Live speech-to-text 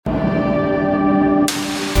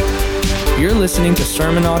You're listening to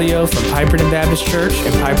sermon audio from Piperton Baptist Church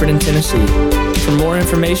in Piperton, Tennessee. For more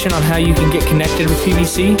information on how you can get connected with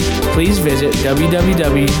PBC, please visit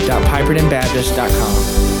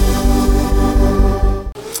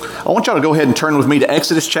www.pipertonbaptist.com. I want y'all to go ahead and turn with me to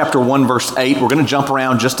Exodus chapter 1, verse 8. We're going to jump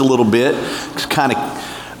around just a little bit, kind of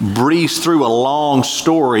breeze through a long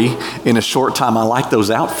story in a short time. I like those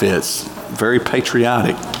outfits. Very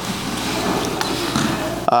patriotic.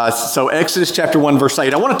 So Exodus chapter 1, verse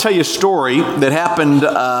 8. I want to tell you a story that happened,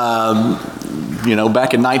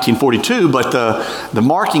 back in 1942, but the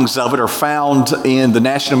markings of it are found in the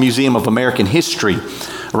National Museum of American History.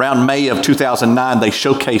 Around May of 2009, they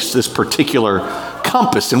showcased this particular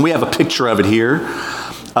compass, and we have a picture of it here.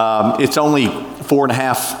 It's only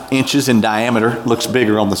 4.5 inches in diameter. Looks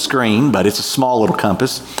bigger on the screen, but it's a small little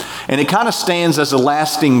compass. And it kind of stands as a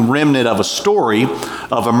lasting remnant of a story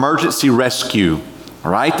of emergency rescue. All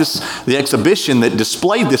right, the exhibition that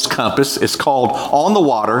displayed this compass is called On the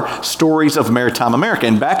Water, Stories of Maritime America.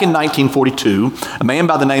 And back in 1942, a man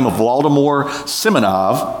by the name of Vladimir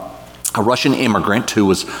Simonov, a Russian immigrant who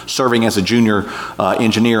was serving as a junior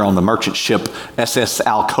engineer on the merchant ship SS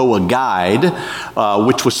Alcoa Guide,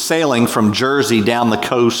 which was sailing from Jersey down the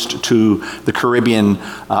coast to the Caribbean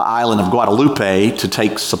island of Guadalupe to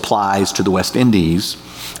take supplies to the West Indies.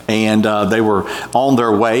 And they were on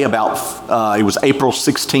their way it was April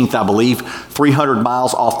 16th, I believe, 300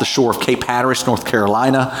 miles off the shore of Cape Hatteras, North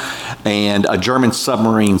Carolina, and a German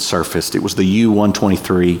submarine surfaced. It was the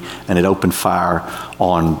U-123, and it opened fire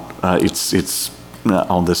on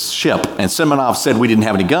on this ship. And Simonov said, we didn't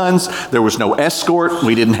have any guns, there was no escort,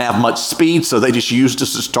 we didn't have much speed, so they just used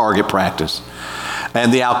us as target practice.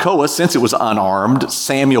 And the Alcoa, since it was unarmed,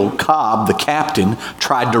 Samuel Cobb, the captain,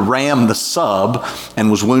 tried to ram the sub and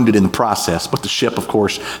was wounded in the process. But the ship, of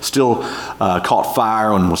course, still caught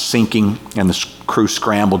fire and was sinking, and the crew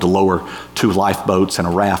scrambled to lower 2 lifeboats and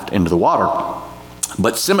a raft into the water.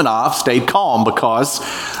 But Simonov stayed calm because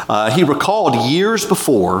he recalled years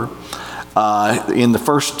before, in the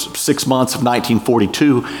first 6 months of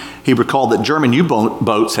 1942, he recalled that German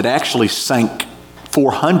U-boats had actually sank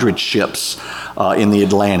 400 ships in the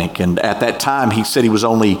Atlantic. And at that time, he said he was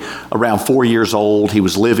only around 4 years old. He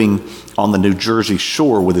was living on the New Jersey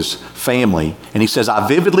shore with his family. And he says, I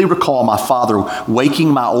vividly recall my father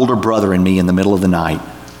waking my older brother and me in the middle of the night,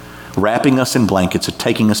 wrapping us in blankets and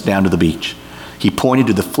taking us down to the beach. He pointed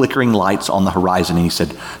to the flickering lights on the horizon and he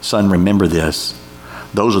said, son, remember this.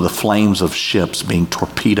 Those are the flames of ships being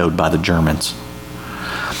torpedoed by the Germans.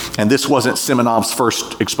 And this wasn't Simonov's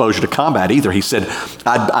first exposure to combat either. He said,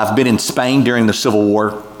 I've been in Spain during the Civil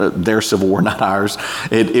War, their Civil War, not ours,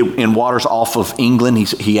 in waters off of England.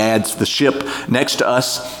 He adds, the ship next to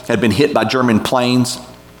us had been hit by German planes.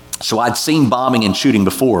 So I'd seen bombing and shooting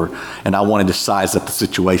before, and I wanted to size up the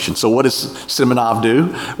situation. So what does Simonov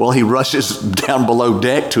do? Well, he rushes down below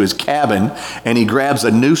deck to his cabin, and he grabs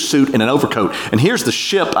a new suit and an overcoat. And here's the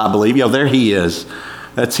ship, I believe. There he is.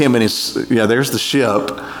 That's him and there's the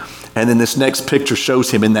ship. And then this next picture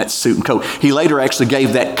shows him in that suit and coat. He later actually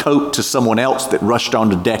gave that coat to someone else that rushed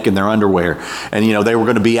onto deck in their underwear. And, they were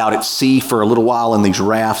going to be out at sea for a little while in these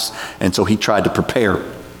rafts, and so he tried to prepare.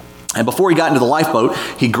 And before he got into the lifeboat,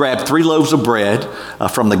 he grabbed 3 loaves of bread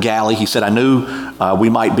from the galley. He said, I knew we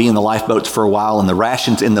might be in the lifeboats for a while, and the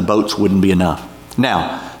rations in the boats wouldn't be enough.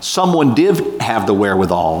 Now, someone did have the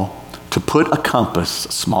wherewithal to put a compass,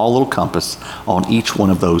 a small little compass, on each one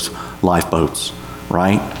of those lifeboats,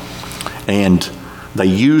 right? And they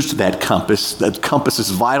used that compass. That compass is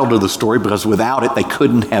vital to the story because without it, they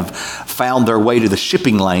couldn't have found their way to the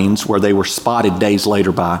shipping lanes where they were spotted days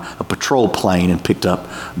later by a patrol plane and picked up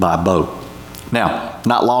by a boat. Now,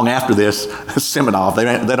 not long after this, Simonov,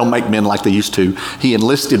 they don't make men like they used to. He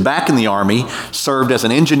enlisted back in the Army, served as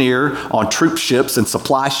an engineer on troop ships and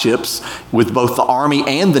supply ships with both the Army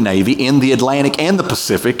and the Navy in the Atlantic and the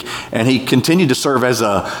Pacific, and he continued to serve as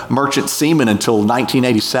a merchant seaman until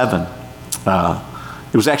 1987.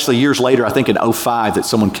 It was actually years later, I think in 2005, that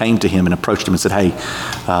someone came to him and approached him and said, hey,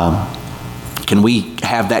 can we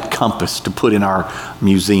have that compass to put in our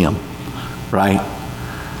museum, right?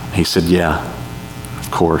 He said, yeah. Of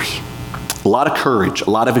course. A lot of courage, a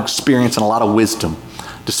lot of experience, and a lot of wisdom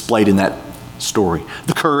displayed in that story.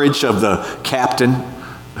 The courage of the captain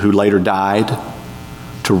who later died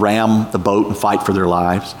to ram the boat and fight for their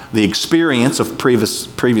lives. The experience of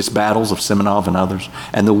previous battles of Simonov and others.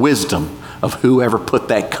 And the wisdom of whoever put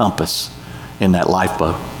that compass in that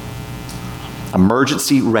lifeboat.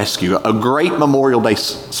 Emergency rescue, a great Memorial Day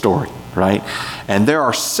story. Right? And there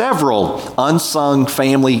are several unsung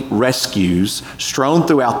family rescues strewn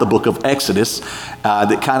throughout the book of Exodus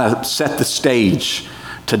that kind of set the stage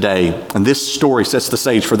today. And this story sets the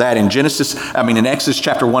stage for that in Exodus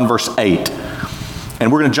chapter 1, verse 8.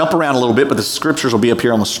 And we're going to jump around a little bit, but the scriptures will be up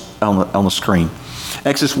here on the screen.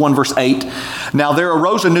 Exodus 1, verse 8. Now there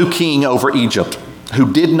arose a new king over Egypt,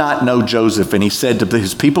 who did not know Joseph. And he said to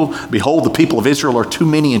his people, behold, the people of Israel are too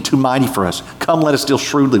many and too mighty for us. Come, let us deal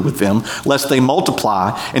shrewdly with them, lest they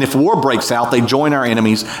multiply. And if war breaks out, they join our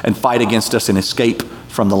enemies and fight against us and escape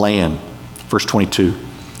from the land. Verse 22.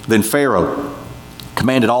 Then Pharaoh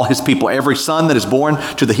commanded all his people, every son that is born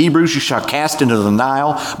to the Hebrews you shall cast into the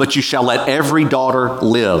Nile, but you shall let every daughter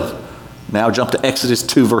live. Now jump to Exodus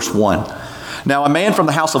 2, verse 1. Now a man from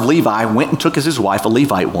the house of Levi went and took as his wife a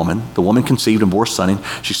Levite woman. The woman conceived and bore a son, and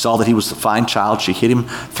she saw that he was a fine child. She hid him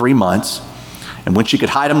 3 months. And when she could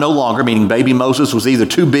hide him no longer, meaning baby Moses was either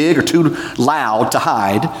too big or too loud to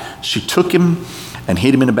hide, she took him and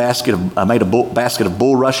hid him in made a basket of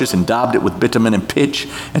bulrushes and daubed it with bitumen and pitch.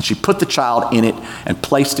 And she put the child in it and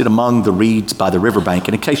placed it among the reeds by the riverbank.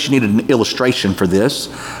 And in case you needed an illustration for this,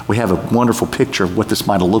 we have a wonderful picture of what this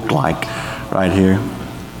might have looked like right here.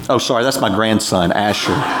 Oh, sorry, that's my grandson,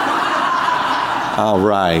 Asher. All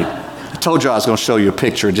right. I told you I was going to show you a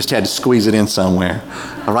picture. Just had to squeeze it in somewhere.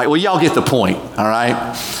 All right, well, y'all get the point, all right?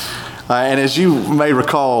 And as you may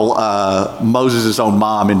recall, Moses' own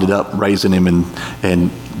mom ended up raising him,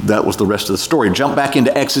 and that was the rest of the story. Jump back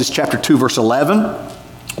into Exodus chapter 2, verse 11.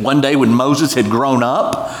 One day when Moses had grown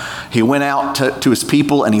up, he went out to his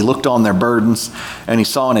people and he looked on their burdens, and he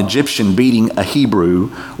saw an Egyptian beating a Hebrew,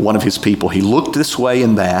 one of his people. He looked this way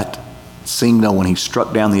and that, seeing no one. He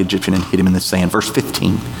struck down the Egyptian and hid him in the sand. Verse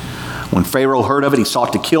 15. When Pharaoh heard of it, he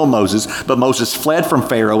sought to kill Moses, but Moses fled from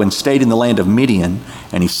Pharaoh and stayed in the land of Midian,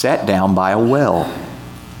 and he sat down by a well.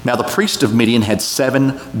 Now the priest of Midian had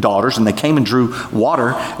 7 daughters, and they came and drew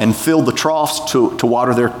water and filled the troughs to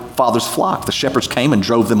water their father's flock. The shepherds came and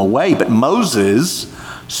drove them away, but Moses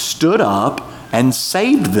stood up and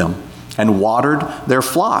saved them and watered their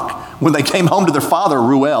flock. When they came home to their father,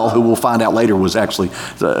 Reuel, who we'll find out later was actually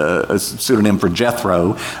a pseudonym for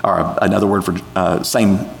Jethro, or another word for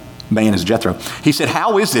same man as Jethro, he said,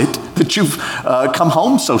 how is it that you've come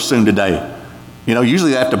home so soon today? You know,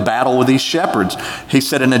 usually they have to battle with these shepherds. They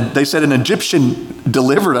said an Egyptian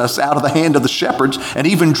delivered us out of the hand of the shepherds and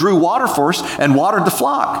even drew water for us and watered the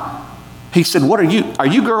flock. He said, are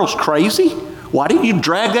you girls crazy? Why didn't you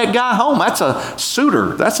drag that guy home? That's a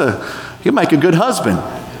suitor. He'll make a good husband.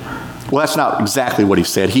 Well, that's not exactly what he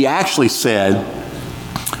said. He actually said,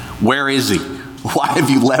 where is he? Why have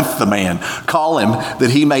you left the man? Call him that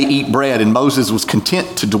he may eat bread. And Moses was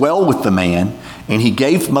content to dwell with the man, and he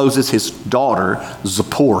gave Moses his daughter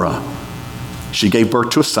Zipporah. She gave birth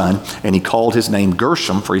to a son, and he called his name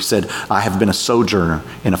Gershom, for he said, I have been a sojourner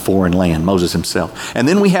in a foreign land, Moses himself. And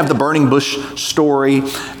then we have the burning bush story,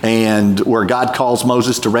 and where God calls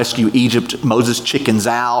Moses to rescue Egypt. Moses chickens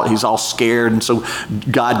out. He's all scared, and so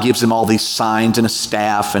God gives him all these signs and a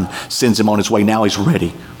staff and sends him on his way. Now he's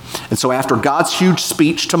ready. And so after God's huge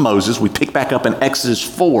speech to Moses, we pick back up in Exodus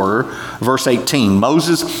 4, verse 18.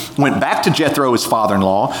 Moses went back to Jethro, his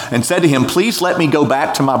father-in-law, and said to him, please let me go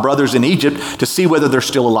back to my brothers in Egypt to see whether they're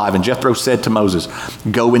still alive. And Jethro said to Moses,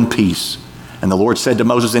 go in peace. And the Lord said to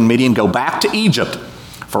Moses in Midian, go back to Egypt,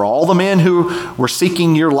 for all the men who were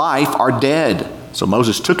seeking your life are dead. So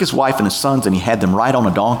Moses took his wife and his sons, and he had them ride on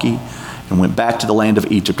a donkey and went back to the land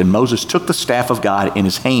of Egypt. And Moses took the staff of God in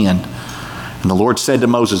his hand. And the Lord said to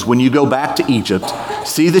Moses, when you go back to Egypt,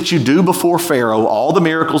 see that you do before Pharaoh all the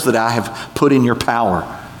miracles that I have put in your power.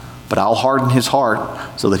 But I'll harden his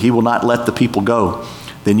heart so that he will not let the people go.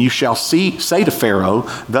 Then you shall say to Pharaoh,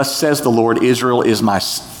 thus says the Lord, Israel is my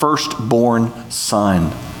firstborn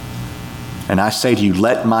son. And I say to you,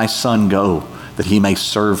 let my son go, that he may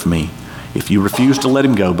serve me. If you refuse to let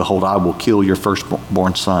him go, behold, I will kill your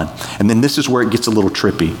firstborn son. And then this is where it gets a little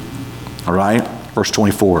trippy. All right? Verse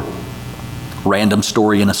 24. Random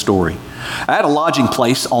story in a story. At a lodging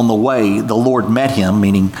place on the way, the Lord met him,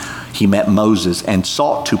 meaning he met Moses, and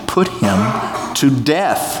sought to put him to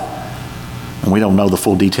death. And we don't know the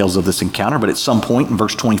full details of this encounter, but at some point in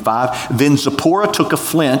verse 25, then Zipporah took a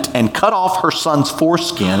flint and cut off her son's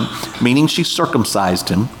foreskin, meaning she circumcised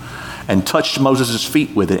him, and touched Moses'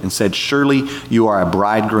 feet with it and said, surely you are a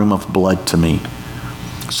bridegroom of blood to me.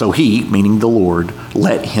 So he, meaning the Lord,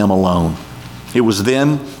 let him alone. It was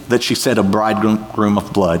then that she said a bridegroom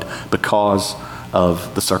of blood because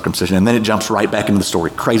of the circumcision. And then it jumps right back into the story.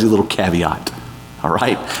 Crazy little caveat. All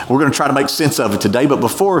right? We're going to try to make sense of it today. But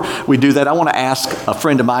before we do that, I want to ask a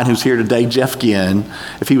friend of mine who's here today, Jeff Ginn,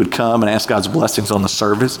 if he would come and ask God's blessings on the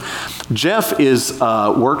service. Jeff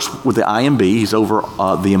works with the IMB. He's over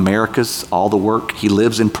the Americas, all the work. He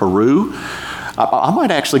lives in Peru. I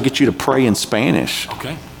might actually get you to pray in Spanish.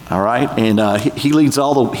 Okay. All right, and he leads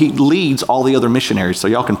all the other missionaries, so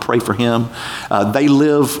y'all can pray for him. They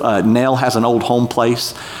live. Nell has an old home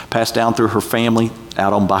place passed down through her family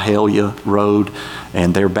out on Bajelia Road,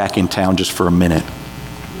 and they're back in town just for a minute.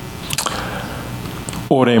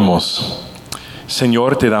 Oremos.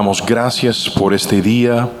 Señor, te damos gracias por este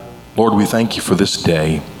día. Lord, we thank you for this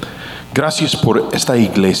day. Gracias por esta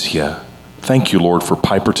iglesia. Thank you, Lord, for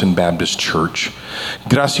Piperton Baptist Church.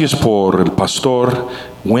 Gracias por el pastor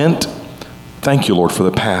Went. Thank you, Lord, for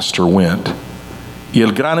the pastor Went. Y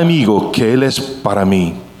el gran amigo que él es para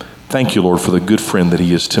mí. Thank you, Lord, for the good friend that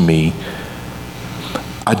he is to me.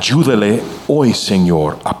 Ayúdale hoy,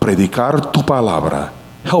 Señor, a predicar tu palabra.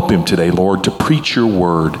 Help him today, Lord, to preach your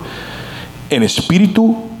word en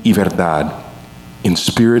espíritu y verdad, in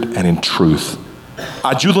spirit and in truth.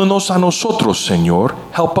 Ayúdanos a nosotros, Señor.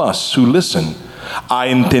 Help us who listen a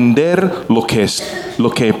entender lo que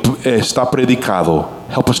está predicado.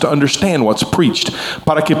 Help us to understand what's preached,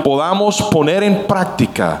 para que podamos poner en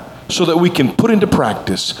práctica, so that we can put into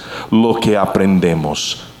practice lo que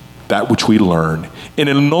aprendemos, that which we learn. En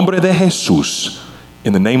el nombre de Jesús,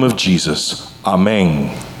 in the name of Jesus,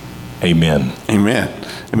 Amen. Amen. Amen.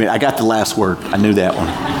 I got the last word. I knew that one.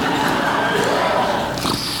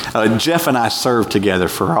 Jeff and I served together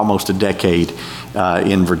for almost a decade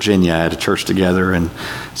in Virginia at a church together, and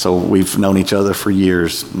so we've known each other for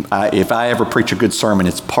years. If I ever preach a good sermon,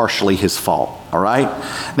 it's partially his fault, all right?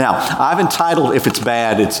 Now, I've entitled, if it's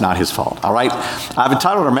bad, it's not his fault, all right? I've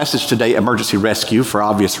entitled our message today, Emergency Rescue, for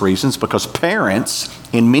obvious reasons, because parents,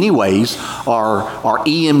 in many ways, are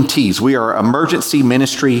EMTs. We are emergency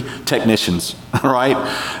ministry technicians, all right?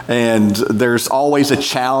 And there's always a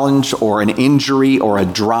challenge or an injury or a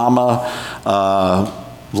drama,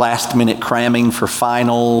 last minute cramming for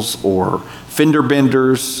finals or fender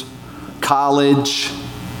benders, college,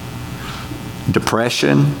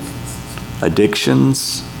 depression,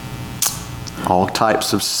 addictions, all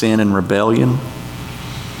types of sin and rebellion,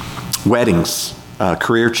 weddings,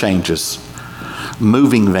 career changes,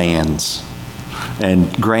 moving vans, and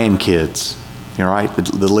grandkids. All right,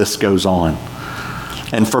 the list goes on.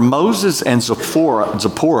 And for Moses and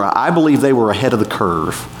Zipporah, I believe they were ahead of the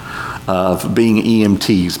curve of being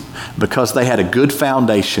EMTs because they had a good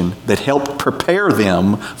foundation that helped prepare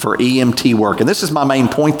them for EMT work. And this is my main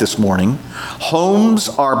point this morning. Homes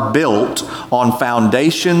are built on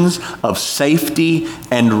foundations of safety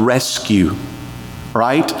and rescue.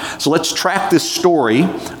 Right? So let's track this story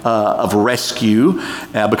of rescue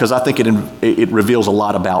because I think it reveals a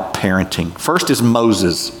lot about parenting. First is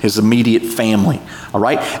Moses, his immediate family. All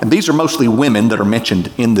right? And these are mostly women that are mentioned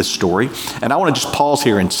in this story. And I want to just pause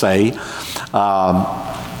here and say,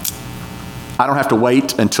 I don't have to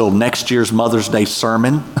wait until next year's Mother's Day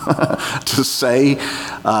sermon to say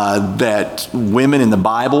that women in the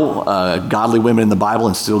Bible, godly women in the Bible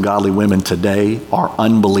and still godly women today are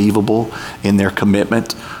unbelievable in their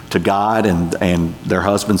commitment to God and their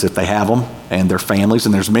husbands if they have them and their families.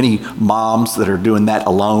 And there's many moms that are doing that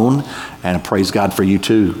alone. And I praise God for you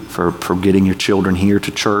too, for getting your children here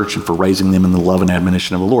to church and for raising them in the love and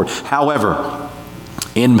admonition of the Lord. However,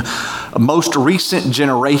 in most recent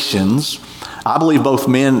generations, I believe both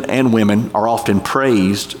men and women are often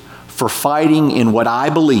praised for fighting in what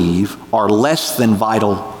I believe are less than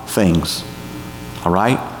vital things. All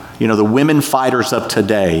right? You know, the women fighters of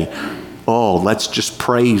today, let's just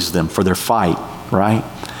praise them for their fight, right?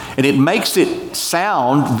 And it makes it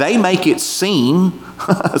sound, they make it seem,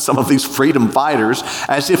 some of these freedom fighters,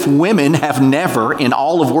 as if women have never in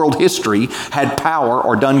all of world history had power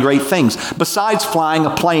or done great things, besides flying a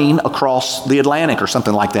plane across the Atlantic or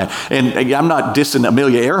something like that. And I'm not dissing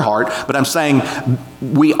Amelia Earhart, but I'm saying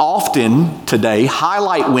we often today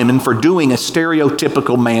highlight women for doing a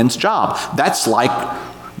stereotypical man's job. That's like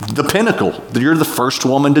the pinnacle. You're the first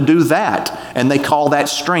woman to do that. And they call that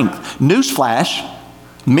strength. Newsflash,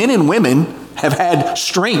 men and women have had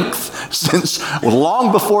strength since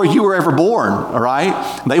long before you were ever born, all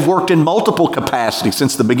right? They've worked in multiple capacities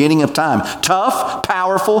since the beginning of time. Tough,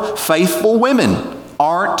 powerful, faithful women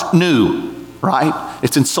aren't new, right?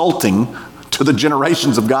 It's insulting to the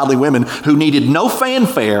generations of godly women who needed no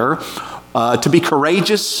fanfare to be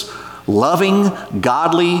courageous, loving,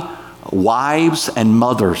 godly wives and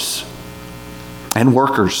mothers and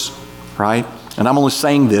workers, right? And I'm only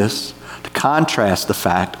saying this to contrast the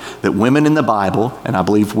fact that women in the Bible, and I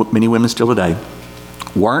believe many women still today,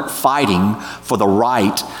 weren't fighting for the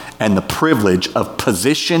right and the privilege of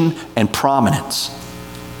position and prominence,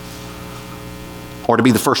 or to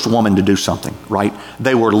be the first woman to do something, right?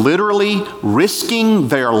 They were literally risking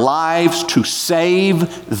their lives to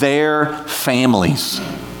save their families.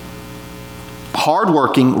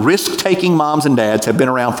 Hardworking, risk-taking moms and dads have been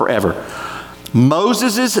around forever.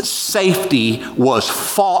 Moses' safety was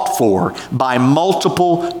fought for by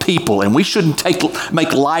multiple people, and we shouldn't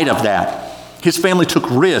make light of that. His family took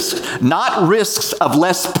risks, not risks of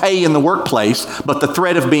less pay in the workplace, but the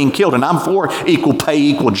threat of being killed. And I'm for equal pay,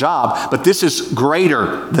 equal job, but this is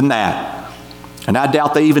greater than that. And I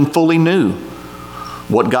doubt they even fully knew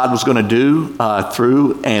what God was going to do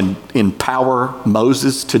through and empower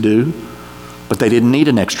Moses to do, but they didn't need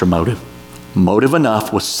an extra motive. Motive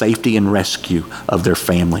enough was safety and rescue of their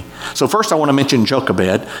family. So first I want to mention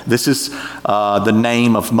Jochebed. This is the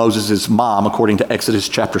name of Moses' mom according to Exodus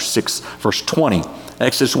chapter 6, verse 20.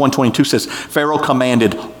 Exodus 1:22 says, Pharaoh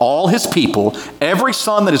commanded all his people, every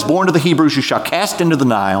son that is born to the Hebrews you shall cast into the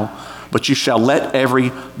Nile, but you shall let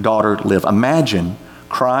every daughter live. Imagine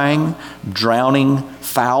crying, drowning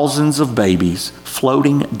thousands of babies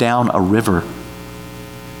floating down a river.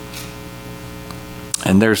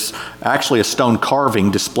 And there's actually a stone carving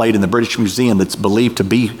displayed in the British Museum that's believed to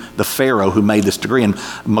be the Pharaoh who made this decree. And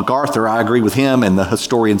MacArthur, I agree with him and the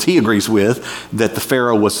historians he agrees with, that the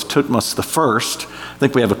Pharaoh was Thutmose the First. I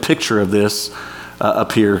think we have a picture of this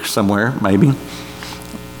up here somewhere, maybe.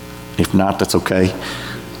 If not, that's okay.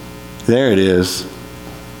 There it is.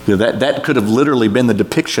 That could have literally been the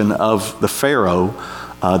depiction of the Pharaoh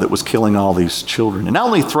that was killing all these children. And I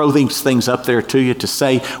only throw these things up there to you to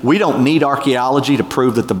say we don't need archaeology to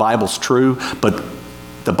prove that the Bible's true, but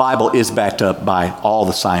the Bible is backed up by all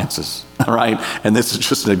the sciences, all right? And this is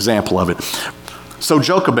just an example of it. So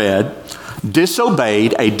Jochebed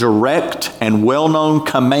disobeyed a direct and well-known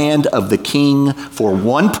command of the king for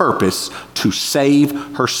one purpose, to save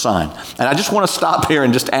her son. And I just want to stop here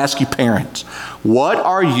and just ask you parents, what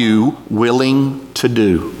are you willing to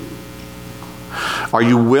do? Are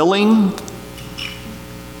you willing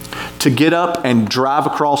to get up and drive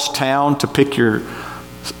across town to pick your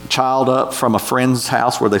child up from a friend's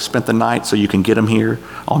house where they spent the night so you can get them here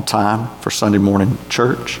on time for Sunday morning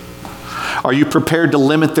church? Are you prepared to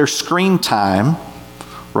limit their screen time,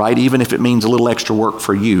 right, even if it means a little extra work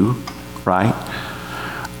for you, right?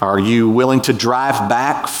 Are you willing to drive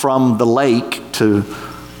back from the lake to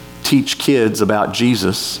teach kids about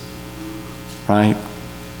Jesus, right?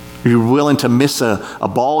 Are you willing to miss a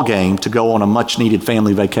ball game to go on a much-needed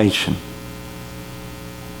family vacation?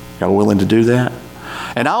 Y'all willing to do that?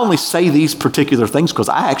 And I only say these particular things because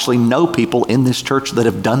I actually know people in this church that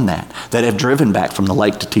have done that have driven back from the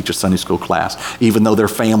lake to teach a Sunday school class, even though their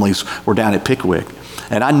families were down at Pickwick.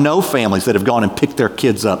 And I know families that have gone and picked their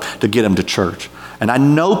kids up to get them to church. And I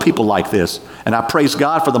know people like this. And I praise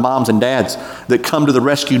God for the moms and dads that come to the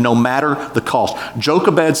rescue no matter the cost.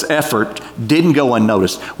 Jochebed's effort didn't go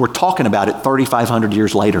unnoticed. We're talking about it 3,500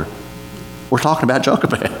 years later. We're talking about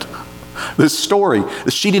Jochebed. This story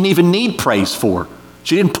that she didn't even need praise for.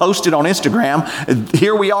 She didn't post it on Instagram.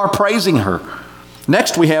 Here we are praising her.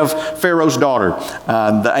 Next we have Pharaoh's daughter.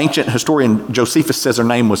 The ancient historian Josephus says her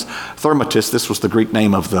name was Thermotis. This was the Greek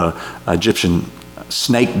name of the Egyptian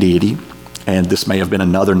snake deity. And this may have been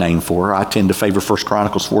another name for her. I tend to favor 1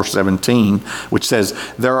 Chronicles 4:17, which says,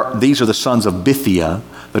 these are the sons of Bithiah,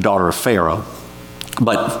 the daughter of Pharaoh.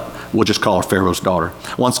 But we'll just call her Pharaoh's daughter.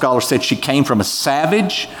 One scholar said she came from a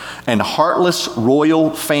savage and heartless royal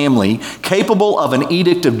family, capable of an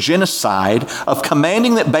edict of genocide, of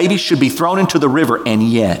commanding that babies should be thrown into the river. And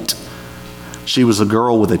yet, she was a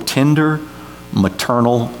girl with a tender,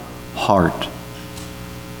 maternal heart.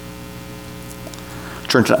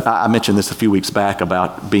 Church, I mentioned this a few weeks back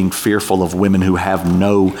about being fearful of women who have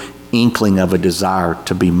no inkling of a desire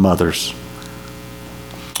to be mothers.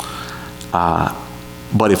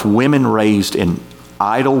 But if women raised in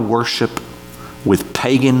idol worship with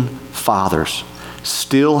pagan fathers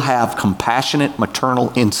still have compassionate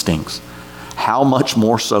maternal instincts, how much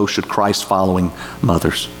more so should Christ-following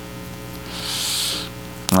mothers?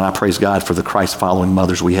 And I praise God for the Christ-following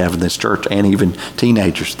mothers we have in this church, and even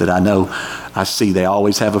teenagers that I know I see. They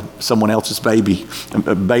always have someone else's baby.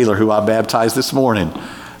 Baylor, who I baptized this morning,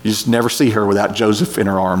 you just never see her without Joseph in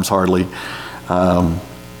her arms hardly.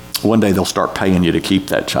 One day they'll start paying you to keep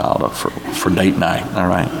that child up for date night, all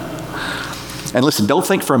right? And listen, don't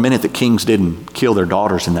think for a minute that kings didn't kill their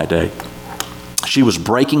daughters in that day. She was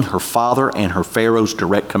breaking her father and her Pharaoh's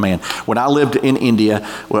direct command. When I lived in India,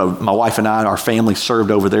 my wife and I, our family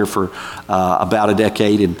served over there for about a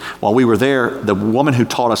decade. And while we were there, the woman who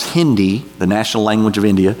taught us Hindi, the national language of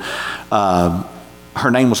India,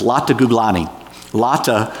 her name was Lata Guglani.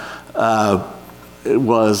 Lata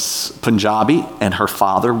was Punjabi, and her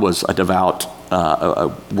father was a devout,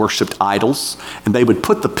 worshipped idols, and they would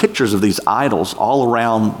put the pictures of these idols all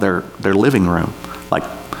around their living room,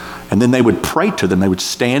 and then they would pray to them. They would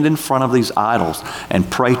stand in front of these idols and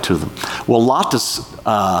pray to them. Well, Lata's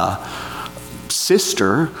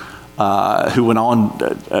sister, who went on,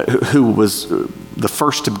 who was the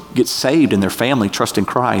first to get saved in their family, trust in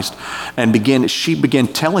Christ, and she began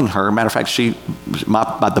telling her. Matter of fact,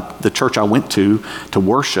 the church I went to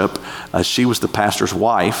worship, she was the pastor's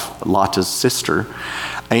wife, Lata's sister,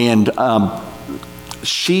 and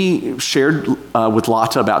she shared with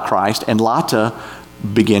Lata about Christ, and Lata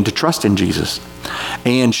began to trust in Jesus.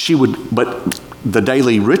 And but the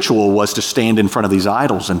daily ritual was to stand in front of these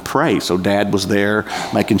idols and pray. So Dad was there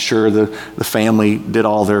making sure the family did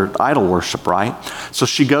all their idol worship, right? So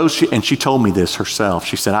she goes, and she told me this herself.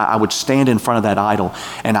 She said, I would stand in front of that idol,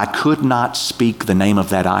 and I could not speak the name of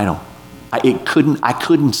that idol. I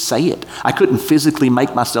couldn't say it. I couldn't physically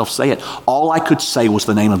make myself say it. All I could say was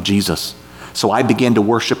the name of Jesus. So I began to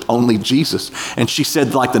worship only Jesus. And she said,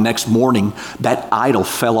 the next morning, that idol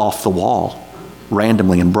fell off the wall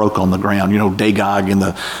randomly and broke on the ground. Dagog in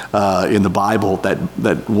the Bible,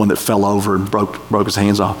 that one that fell over and broke his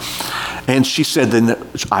hands off. And she said, then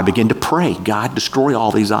I began to pray, God, destroy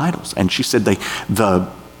all these idols. And she said, the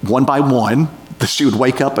one by one, she would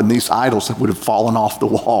wake up and these idols would have fallen off the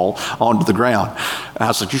wall onto the ground. And I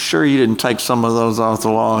was like, you sure you didn't take some of those off the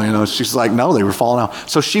wall? She's like, no, they were falling off.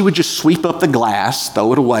 So she would just sweep up the glass,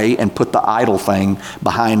 throw it away, and put the idol thing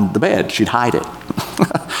behind the bed. She'd hide it.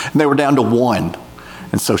 And they were down to one.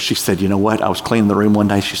 And so she said, you know what? I was cleaning the room one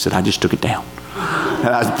day. She said, I just took it down.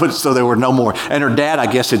 And so there were no more. And her dad,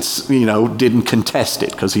 I guess didn't contest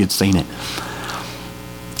it because he had seen it.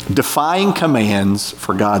 Defying commands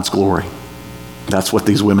for God's glory. That's what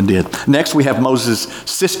these women did. Next, we have Moses'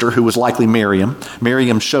 sister, who was likely Miriam.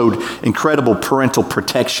 Miriam showed incredible parental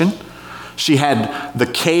protection. She had the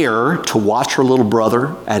care to watch her little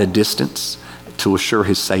brother at a distance to assure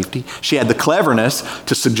his safety. She had the cleverness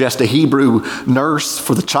to suggest a Hebrew nurse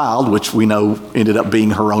for the child, which we know ended up being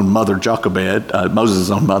her own mother, Jochebed, Moses'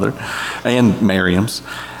 own mother, and Miriam's.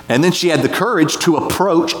 And then she had the courage to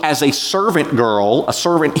approach as a servant girl, a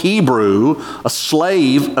servant Hebrew, a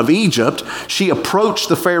slave of Egypt. She approached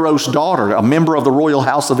the Pharaoh's daughter, a member of the royal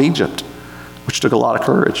house of Egypt, which took a lot of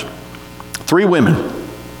courage. 3 women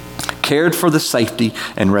cared for the safety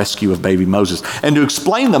and rescue of baby Moses. And to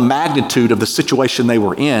explain the magnitude of the situation they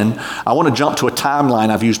were in, I want to jump to a timeline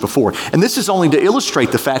I've used before. And this is only to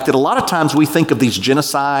illustrate the fact that a lot of times we think of these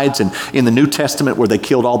genocides and in the New Testament where they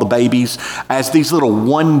killed all the babies as these little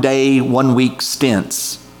 1 day, 1 week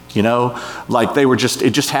stints.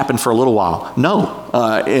 It just happened for a little while. No.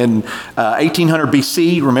 In 1800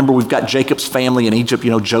 BC, remember we've got Jacob's family in Egypt,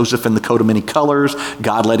 Joseph in the coat of many colors.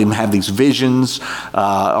 God let him have these visions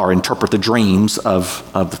or interpret the dreams of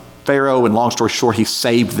the Pharaoh. And long story short, he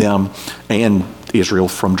saved them and Israel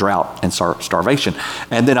from drought and starvation.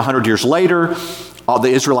 And then 100 years later, all the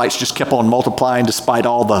Israelites just kept on multiplying despite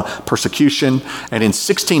all the persecution. And in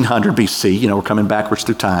 1600 BC, we're coming backwards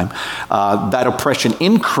through time, that oppression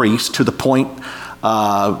increased to the point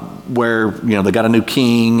where, they got a new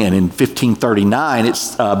king. And in 1539,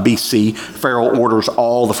 it's BC, Pharaoh orders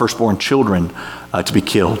all the firstborn children to be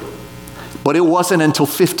killed. But it wasn't until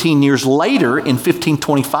 15 years later, in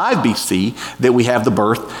 1525 BC, that we have the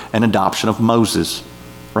birth and adoption of Moses,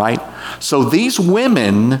 right? So these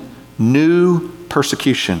women knew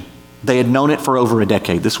persecution. They had known it for over a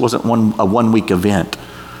decade. This wasn't a 1 week event,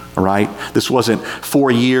 all right? This wasn't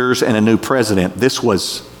 4 years and a new president. This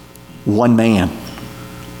was one man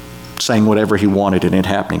saying whatever he wanted and it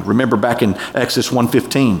happening. Remember back in Exodus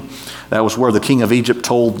 1:15, that was where the king of Egypt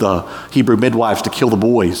told the Hebrew midwives to kill the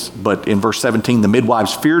boys. But in verse 17, the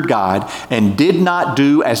midwives feared God and did not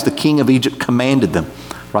do as the king of Egypt commanded them,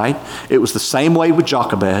 right? It was the same way with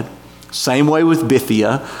Jochebed, same way with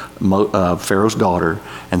Bithiah, Pharaoh's daughter,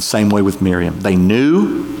 and same way with Miriam. They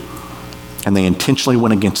knew and they intentionally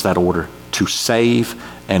went against that order to save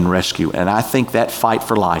and rescue. And I think that fight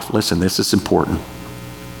for life, listen, this is important.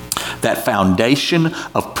 That foundation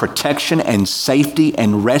of protection and safety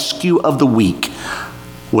and rescue of the weak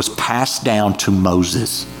was passed down to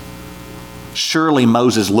Moses. Surely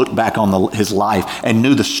Moses looked back on his life and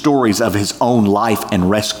knew the stories of his own life and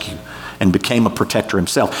rescue and became a protector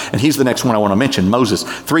himself. And he's the next one I want to mention, Moses.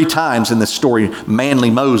 3 times in this story, manly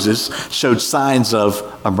Moses showed signs of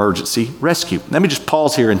emergency rescue. Let me just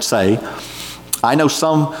pause here and say, I know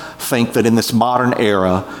some think that in this modern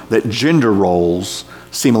era that gender roles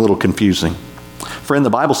seem a little confusing. Friend, the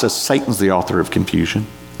Bible says Satan's the author of confusion.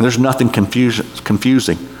 And there's nothing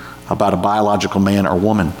confusing about a biological man or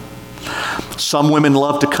woman. Some women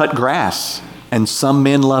love to cut grass, and some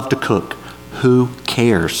men love to cook. Who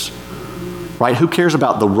cares? Right? Who cares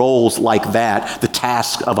about the roles like that, the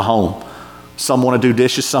task of a home? Some want to do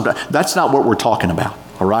dishes, some don't. That's not what we're talking about,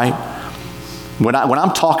 all right? When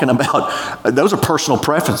I'm talking about, those are personal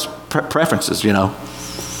preferences, you know.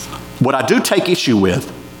 What I do take issue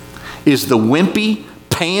with is the wimpy,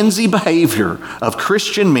 pansy behavior of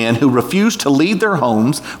Christian men who refuse to lead their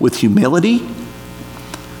homes with humility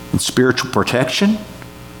and spiritual protection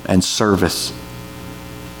and service.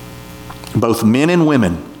 Both men and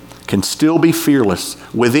women can still be fearless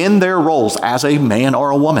within their roles as a man or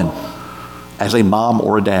a woman, as a mom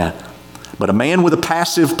or a dad. But a man with a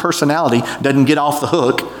passive personality doesn't get off the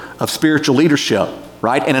hook of spiritual leadership,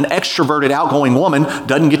 right? And an extroverted, outgoing woman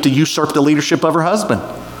doesn't get to usurp the leadership of her husband,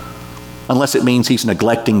 unless it means he's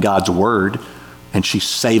neglecting God's word and she's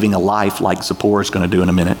saving a life like Zipporah is going to do in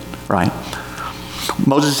a minute, right?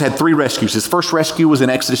 Moses had 3 rescues. His first rescue was in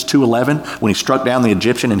Exodus 2:11 when he struck down the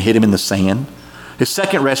Egyptian and hid him in the sand. His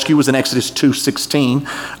second rescue was in Exodus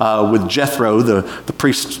 2:16 with Jethro, the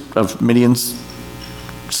priest of Midian's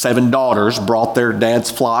 7 daughters, brought their dad's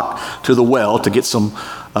flock to the well to get some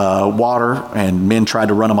water, and men tried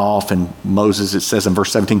to run them off. And Moses, it says in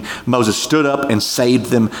verse 17, Moses stood up and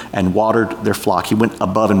saved them and watered their flock. He went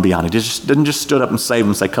above and beyond. He didn't just stood up and save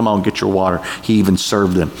them and say, come on, get your water. He even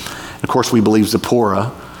served them. And of course, we believe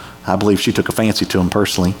Zipporah, I believe she took a fancy to him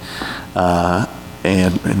personally.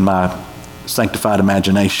 And in my sanctified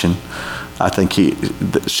imagination, I think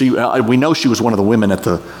we know she was one of the women at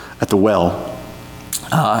the well.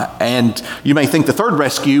 And you may think the third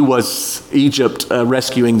rescue was Egypt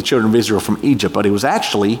rescuing the children of Israel from Egypt, but it was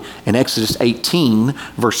actually in Exodus 18,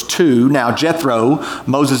 verse 2. Now Jethro,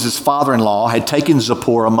 Moses' father-in-law, had taken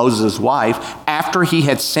Zipporah, Moses' wife, after he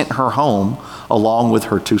had sent her home along with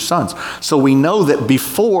her 2 sons. So we know that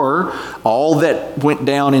before all that went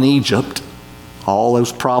down in Egypt, all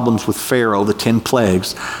those problems with Pharaoh, the 10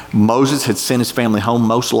 plagues, Moses had sent his family home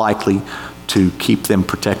most likely to keep them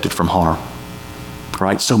protected from harm.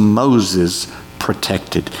 Right? So Moses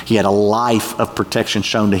protected. He had a life of protection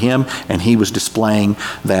shown to him, and he was displaying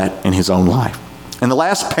that in his own life. And the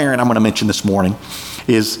last parent I'm going to mention this morning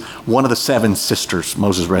is one of the 7 sisters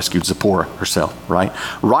Moses rescued, Zipporah herself, right?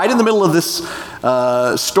 Right in the middle of this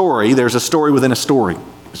story, there's a story within a story.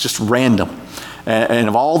 It's just random. And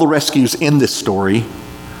of all the rescues in this story,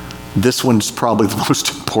 this one's probably the most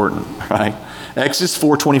important, right? Exodus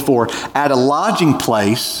 4:24, at a lodging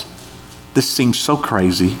place, this seems so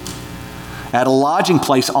crazy. At a lodging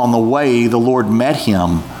place on the way, the Lord met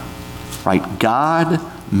him, right? God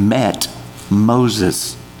met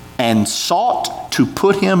Moses and sought to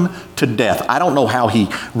put him to death. I don't know how he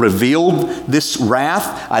revealed this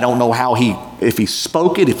wrath. I don't know if he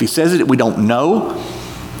spoke it, if he says it, we don't know.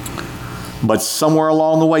 But somewhere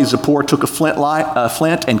along the way, Zipporah took a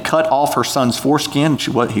flint and cut off her son's foreskin.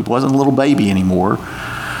 He wasn't a little baby anymore.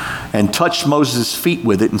 And touched Moses' feet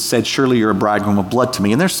with it and said, surely you're a bridegroom of blood to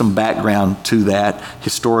me. And there's some background to that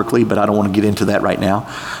historically, but I don't want to get into that right now.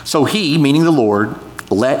 So he, meaning the Lord,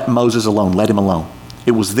 let Moses alone, let him alone.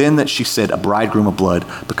 It was then that she said, a bridegroom of blood,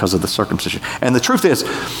 because of the circumcision. And the truth is,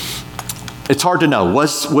 it's hard to know.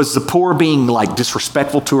 Was Zipporah being like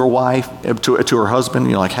disrespectful to her wife, to her husband?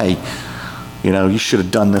 You know, like, hey, you know, you should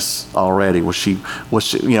have done this already. Was she,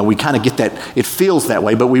 you know, we kind of get that, it feels that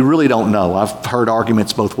way, but we really don't know. I've heard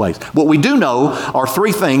arguments both ways. What we do know are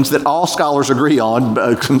 3 things that all scholars agree on,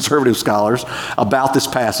 conservative scholars, about this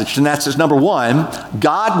passage. And that's number 1,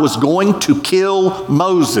 God was going to kill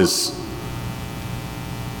Moses.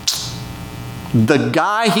 The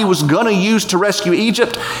guy he was going to use to rescue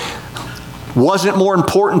Egypt wasn't more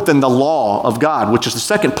important than the law of God, which is the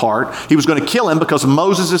second part. He was going to kill him because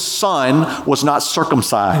Moses' son was not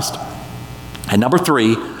circumcised. And number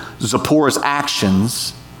 3, Zipporah's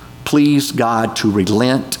actions pleased God to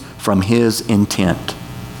relent from his intent.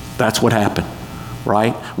 That's what happened,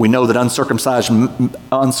 right? We know that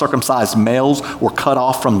uncircumcised males were cut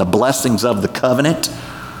off from the blessings of the covenant.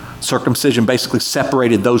 Circumcision basically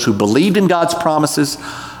separated those who believed in God's promises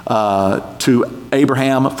to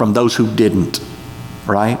Abraham from those who didn't,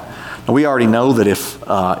 right? Now we already know that if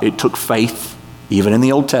it took faith, even in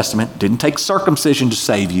the Old Testament, didn't take circumcision to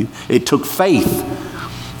save you, it took faith.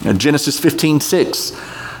 Genesis 15:6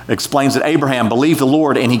 explains that Abraham believed the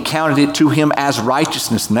Lord and he counted it to him as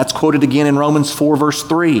righteousness, and that's quoted again in Romans 4 verse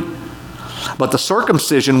 3. But the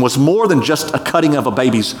circumcision was more than just a cutting of a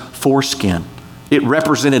baby's foreskin. It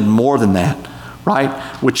represented more than that. right?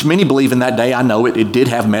 Which many believe in that day. I know it did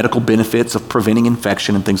have medical benefits of preventing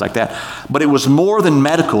infection and things like that. But it was more than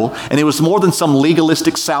medical, and it was more than some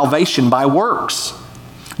legalistic salvation by works.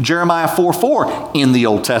 Jeremiah 4:4 in the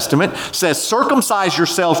Old Testament says, circumcise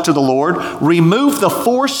yourselves to the Lord, remove the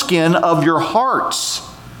foreskin of your hearts,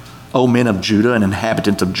 O men of Judah and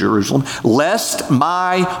inhabitants of Jerusalem, lest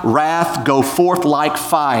my wrath go forth like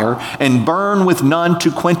fire and burn with none to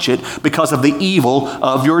quench it because of the evil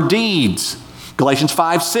of your deeds. Galatians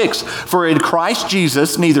 5:6, for in Christ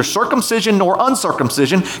Jesus neither circumcision nor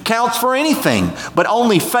uncircumcision counts for anything, but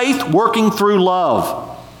only faith working through love.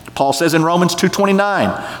 Paul says in Romans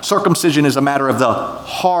 2:29, circumcision is a matter of the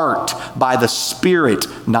heart by the Spirit,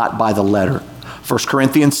 not by the letter. 1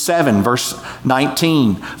 Corinthians 7, verse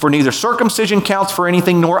 19, for neither circumcision counts for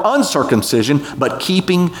anything nor uncircumcision, but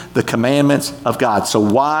keeping the commandments of God. So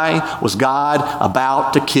why was God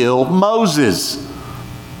about to kill Moses?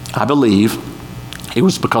 I believe it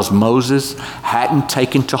was because Moses hadn't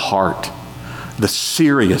taken to heart the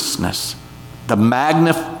seriousness, the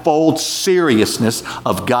manifold seriousness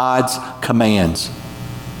of God's commands.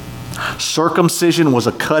 Circumcision was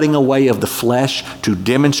a cutting away of the flesh to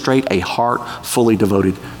demonstrate a heart fully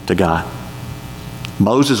devoted to God.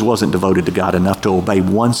 Moses wasn't devoted to God enough to obey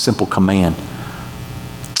one simple command.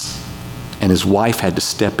 And his wife had to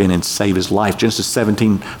step in and save his life. Genesis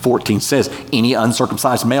 17:14 says, any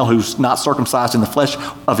uncircumcised male who's not circumcised in the flesh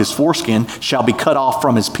of his foreskin shall be cut off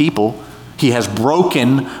from his people. He has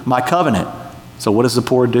broken my covenant. So what does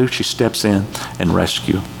Zipporah do? She steps in and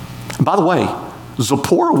rescue. And by the way,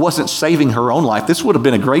 Zipporah wasn't saving her own life. This would have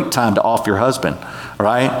been a great time to off your husband,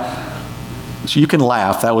 right? So you can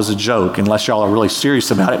laugh. That was a joke, unless y'all are really serious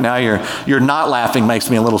about it. Now you're not laughing makes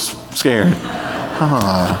me a little scared.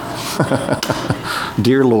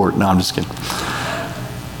 Dear Lord. No, I'm just kidding.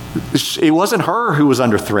 It wasn't her who was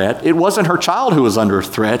under threat. It wasn't her child who was under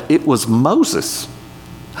threat. It was Moses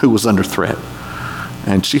who was under threat.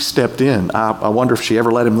 And she stepped in. I wonder if she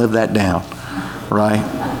ever let him live that down, right?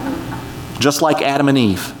 Just like Adam and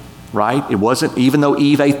Eve, right? It wasn't, even though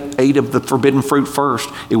Eve ate of the forbidden fruit first,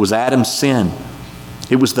 it was Adam's sin.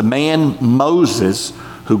 It was the man Moses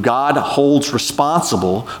who God holds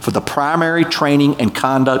responsible for the primary training and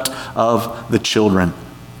conduct of the children.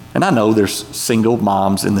 And I know there's single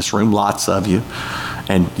moms in this room, lots of you,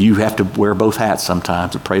 and you have to wear both hats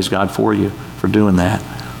sometimes, and praise God for you for doing that.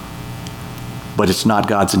 But it's not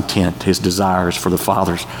God's intent. His desire is for the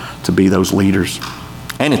fathers to be those leaders.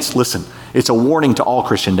 And it's a warning to all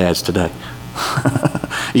Christian dads today.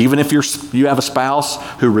 Even if you have a spouse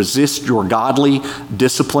who resists your godly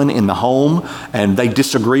discipline in the home and they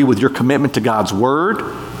disagree with your commitment to God's word,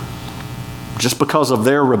 just because of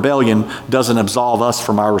their rebellion doesn't absolve us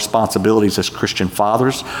from our responsibilities as Christian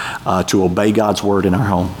fathers to obey God's word in our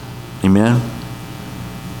home. Amen?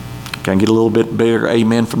 Can I get a little bit bigger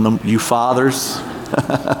amen from you fathers?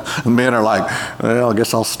 Men are like, well, I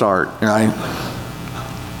guess I'll start, right?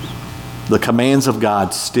 The commands of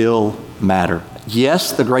God still matter.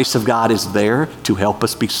 Yes, the grace of God is there to help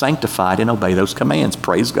us be sanctified and obey those commands.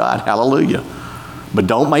 Praise God. Hallelujah. But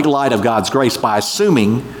don't make light of God's grace by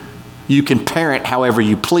assuming you can parent however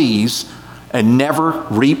you please and never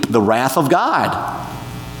reap the wrath of God.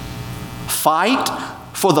 Fight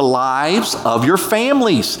for the lives of your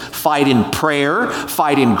families. Fight in prayer,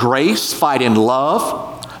 fight in grace, fight in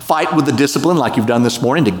love. Fight with the discipline like you've done this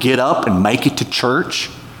morning to get up and make it to church.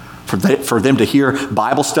 For them to hear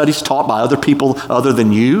Bible studies taught by other people other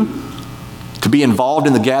than you, to be involved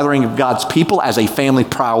in the gathering of God's people as a family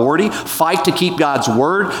priority. Fight to keep God's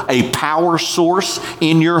word a power source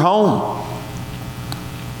in your home.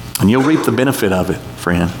 And you'll reap the benefit of it,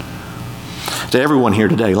 friend. To everyone here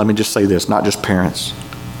today, let me just say this, not just parents.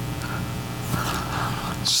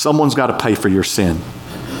 Someone's got to pay for your sin.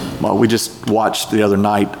 Well, we just watched the other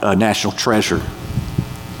night National Treasure.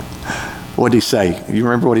 What did he say? You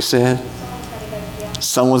remember what he said?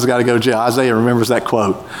 Someone's got to go to jail. Isaiah remembers that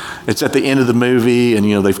quote. It's at the end of the movie,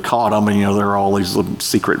 and they've caught them, and there are all these little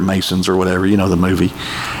secret masons or whatever. You know the movie.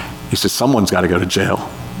 He says someone's got to go to jail.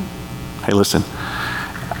 Hey, listen.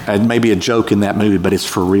 It may be a joke in that movie, but it's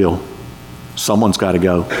for real. Someone's got to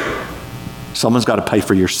go. Someone's got to pay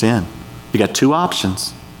for your sin. You got two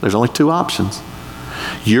options. There's only two options.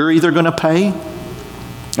 You're either going to pay.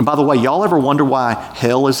 And by the way, y'all ever wonder why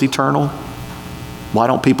hell is eternal? Why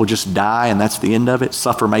don't people just die and that's the end of it?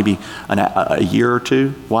 Suffer maybe a year or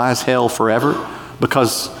two? Why is hell forever?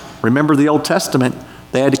 Because remember the Old Testament,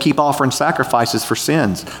 they had to keep offering sacrifices for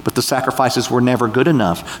sins, but the sacrifices were never good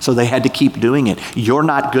enough, so they had to keep doing it. You're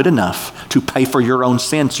not good enough to pay for your own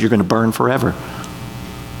sins, so you're going to burn forever.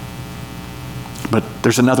 But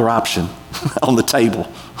there's another option. on the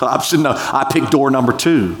table. I picked door number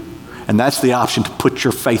 2. And that's the option, to put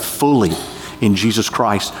your faith fully in Jesus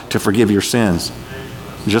Christ to forgive your sins.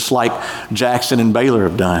 Just like Jackson and Baylor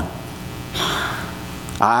have done.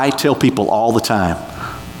 I tell people all the time,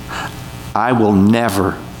 I will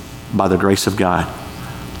never, by the grace of God,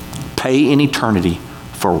 pay in eternity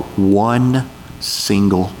for one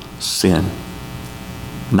single sin.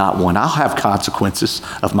 Not one. I'll have consequences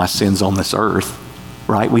of my sins on this earth,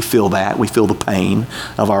 right? We feel that. We feel the pain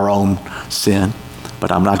of our own sin.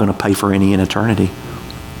 But I'm not going to pay for any in eternity,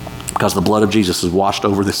 because the blood of Jesus has washed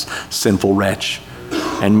over this sinful wretch,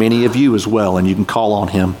 and many of you as well, and you can call on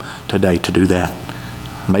him today to do that.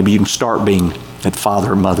 Maybe you can start being that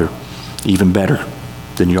father or mother even better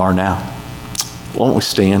than you are now. Won't we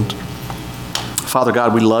stand? Father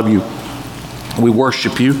God, we love you. We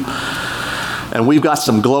worship you. And we've got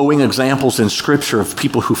some glowing examples in Scripture of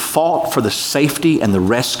people who fought for the safety and the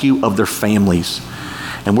rescue of their families.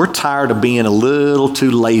 And we're tired of being a little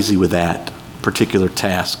too lazy with that particular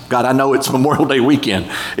task. God, I know it's Memorial Day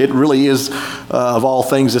weekend. It really is, of all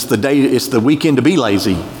things, it's the weekend to be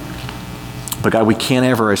lazy. But God, we can't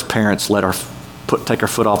ever, as parents, take our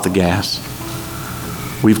foot off the gas.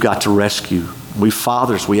 We've got to rescue. We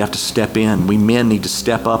fathers, we have to step in. We men need to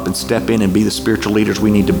step up and step in and be the spiritual leaders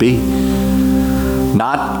we need to be.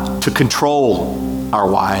 Not to control our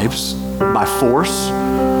wives by force,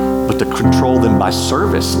 but to control them by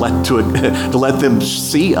service. To let them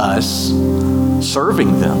see us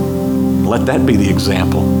serving them. Let that be the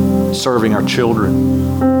example. Serving our children,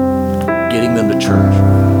 getting them to church,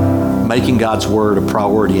 making God's word a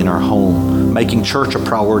priority in our home, making church a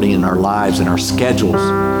priority in our lives and our schedules.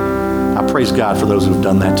 I praise God for those who have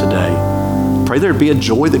done that today. Pray there be a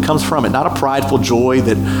joy that comes from it, not a prideful joy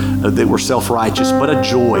that we're self-righteous, but a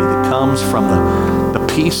joy that comes from the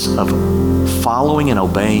peace of following and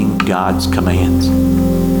obeying God's commands.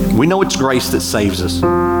 We know it's grace that saves us,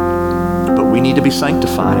 but we need to be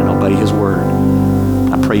sanctified and obey his word.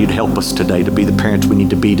 I pray you'd help us today to be the parents we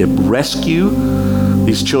need to be to rescue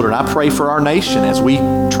these children. I pray for our nation as we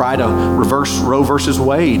try to reverse Roe versus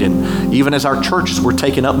Wade, and even as our churches, we're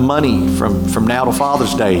taking up money from now to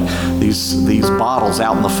Father's Day, these bottles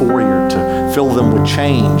out in the foyer to fill them with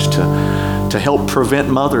change, to help prevent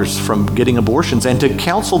mothers from getting abortions, and to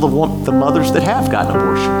counsel the mothers that have gotten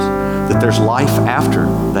abortions, that there's life after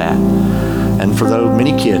that. And for those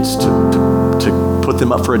many kids to put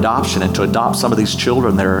them up for adoption, and to adopt some of these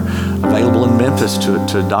children that are available in Memphis to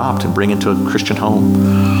adopt and bring into a Christian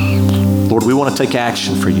home. Lord, we want to take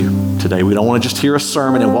action for you today. We don't want to just hear a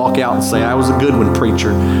sermon and walk out and say, I was a good one,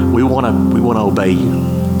 preacher. We want to obey you.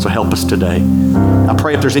 So help us today. I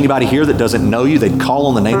pray if there's anybody here that doesn't know you, they'd call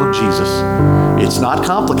on the name of Jesus. It's not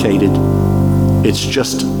complicated. It's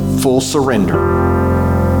just full surrender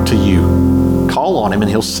to you. Call on him and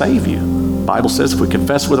he'll save you. The Bible says if we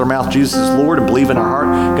confess with our mouth Jesus is Lord and believe in our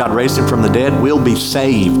heart God raised him from the dead, we'll be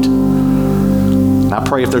saved. And I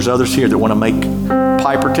pray if there's others here that want to make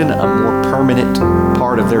Piperton a more permanent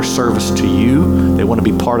part of their service to you, they want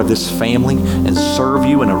to be part of this family and serve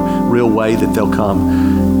you in a real way, that they'll come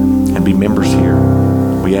and be members here.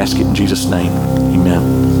 We ask it in Jesus' name. Amen.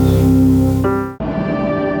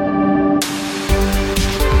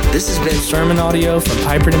 This has been sermon audio from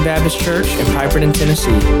Piperton Baptist Church in Piperton,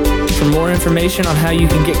 Tennessee. For more information on how you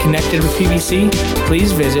can get connected with PBC,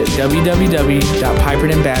 please visit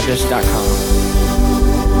www.pipertonbaptist.com.